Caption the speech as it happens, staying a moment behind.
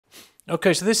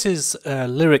Okay, so this is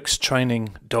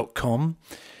lyricstraining.com.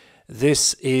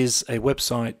 This is a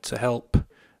website to help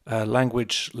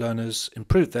language learners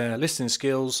improve their listening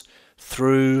skills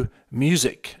through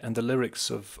music and the lyrics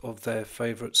of their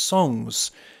favourite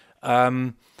songs.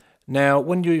 Now,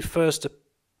 when you first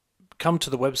come to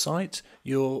the website,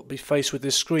 you'll be faced with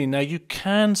this screen. Now, you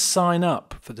can sign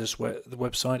up for this the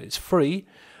website. It's free.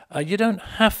 You don't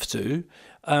have to,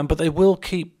 but they will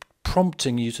keep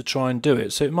prompting you to try and do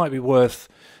it. So it might be worth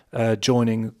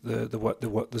joining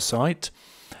the site.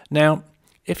 Now,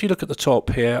 if you look at the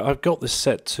top here, I've got this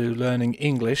set to learning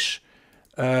English.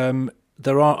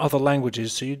 There are other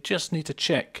languages, so you just need to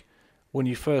check when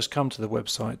you first come to the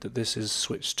website that this is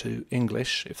switched to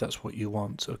English, if that's what you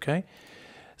want. Okay,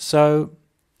 so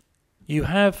you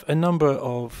have a number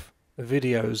of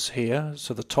videos here.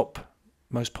 So the top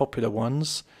most popular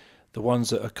ones, the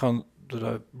ones that are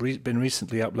been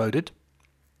recently uploaded,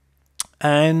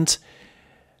 and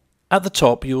at the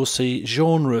top you will see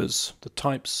genres, the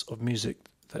types of music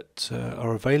that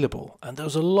are available, and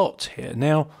there's a lot here.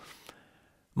 Now,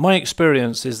 my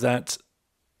experience is that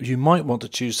you might want to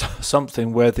choose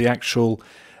something where the actual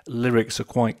lyrics are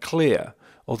quite clear,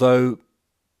 although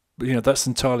that's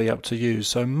entirely up to you.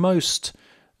 So most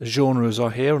genres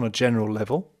are here on a general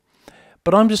level,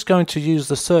 but I'm just going to use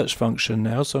the search function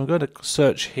now. So I'm going to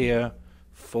search here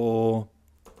for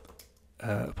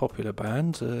a popular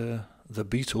band, the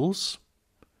Beatles,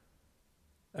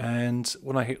 and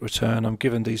when I hit return I'm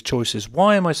given these choices.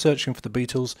 Why am I searching for the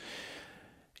Beatles?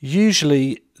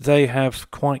 Usually they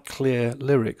have quite clear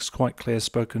lyrics, quite clear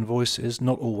spoken voices,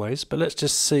 not always, but let's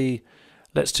just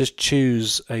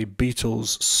choose a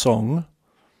Beatles song.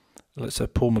 Let's say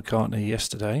Paul McCartney,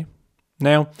 Yesterday.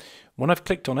 Now, when I've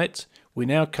clicked on it, we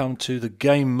now come to the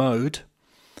game mode.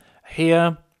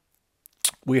 Here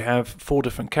we have 4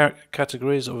 different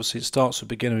categories. Obviously it starts with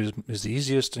beginner is the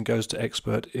easiest and goes to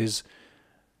expert is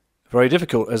very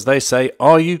difficult. As they say,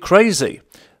 are you crazy?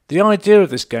 The idea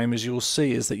of this game, as you'll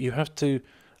see, is that you have to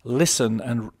listen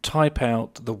and type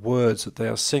out the words that they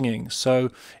are singing.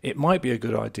 So it might be a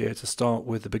good idea to start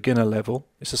with the beginner level.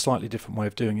 It's a slightly different way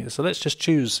of doing it. So let's just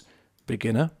choose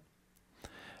beginner.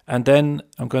 And then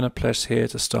I'm going to press here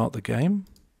to start the game.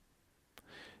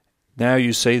 Now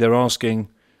you see they're asking,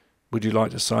 would you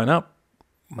like to sign up?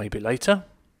 Maybe later.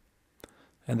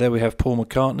 And there we have Paul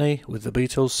McCartney with the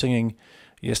Beatles singing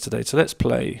Yesterday. So let's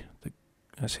play.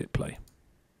 Let's hit play.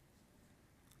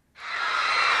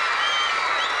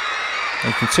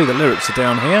 You can see the lyrics are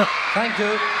down here. Thank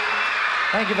you.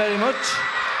 Thank you very much.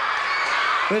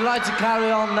 We'd like to carry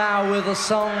on now with a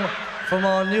song from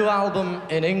our new album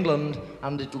in England,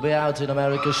 and it will be out in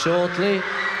America shortly.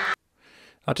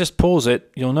 I'll just pause it.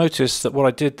 You'll notice that what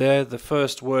I did there, the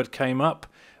first word came up.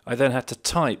 I then had to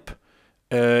type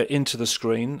into the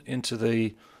screen, into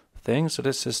the thing. So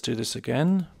let's just do this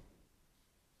again.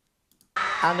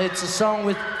 And it's a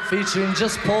song featuring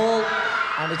just Paul,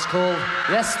 and it's called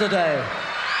Yesterday.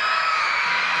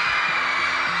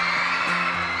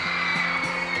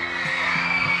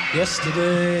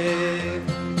 Yesterday,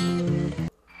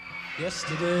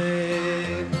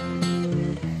 yesterday,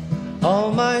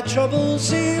 all my troubles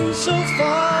seem so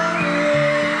far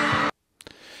away.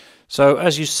 So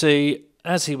as you see,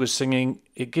 as he was singing,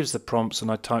 it gives the prompts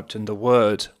and I typed in the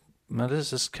word. Now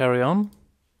let's just carry on.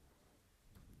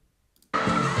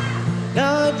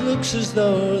 Now it looks as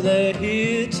though they're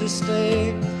here to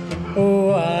stay.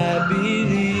 Oh, I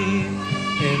believe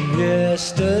in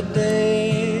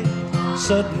yesterday.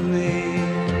 Suddenly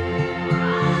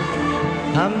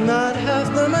I'm not half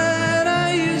the man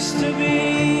I used to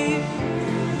be.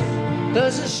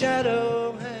 There's a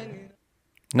shadow hanging.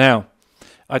 Now,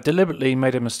 I deliberately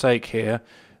made a mistake here.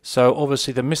 So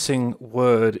obviously the missing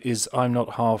word is I'm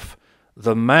not half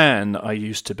the man I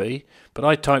used to be, but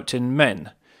I typed in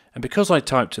men. And because I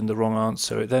typed in the wrong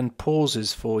answer, it then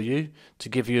pauses for you to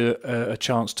give you a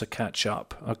chance to catch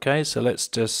up. Okay, so let's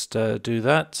just do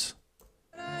that.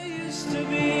 I used to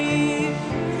be.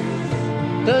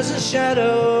 There's a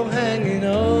shadow hanging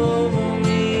over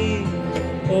me.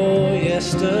 Oh,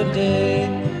 yesterday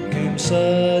came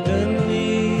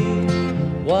suddenly.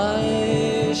 Why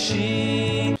is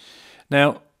she?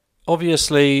 Now,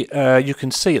 obviously, you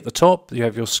can see at the top you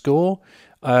have your score.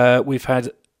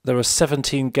 There are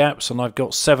 17 gaps, and I've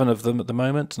got 7 of them at the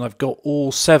moment, and I've got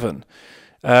all 7.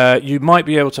 You might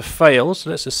be able to fail,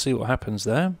 so let's just see what happens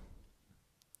there.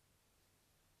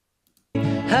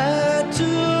 Had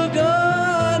to go,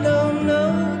 I don't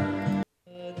know.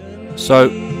 So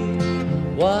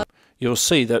you'll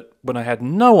see that when I had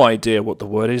no idea what the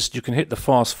word is, you can hit the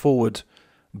fast forward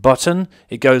button,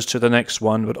 it goes to the next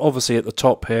one, but obviously at the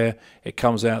top here it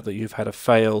comes out that you've had a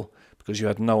fail because you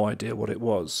had no idea what it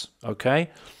was. Okay,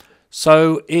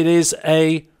 so it is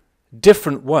a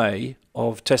different way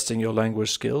of testing your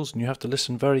language skills, and you have to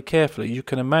listen very carefully. You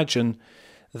can imagine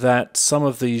that some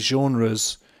of these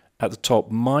genres at the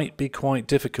top might be quite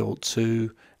difficult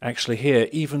to actually hear,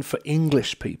 even for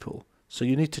English people. So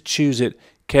you need to choose it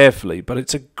carefully, but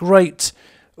it's a great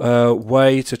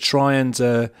way to try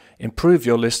and improve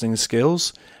your listening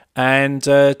skills and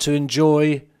to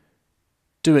enjoy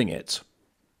doing it.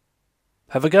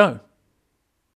 Have a go.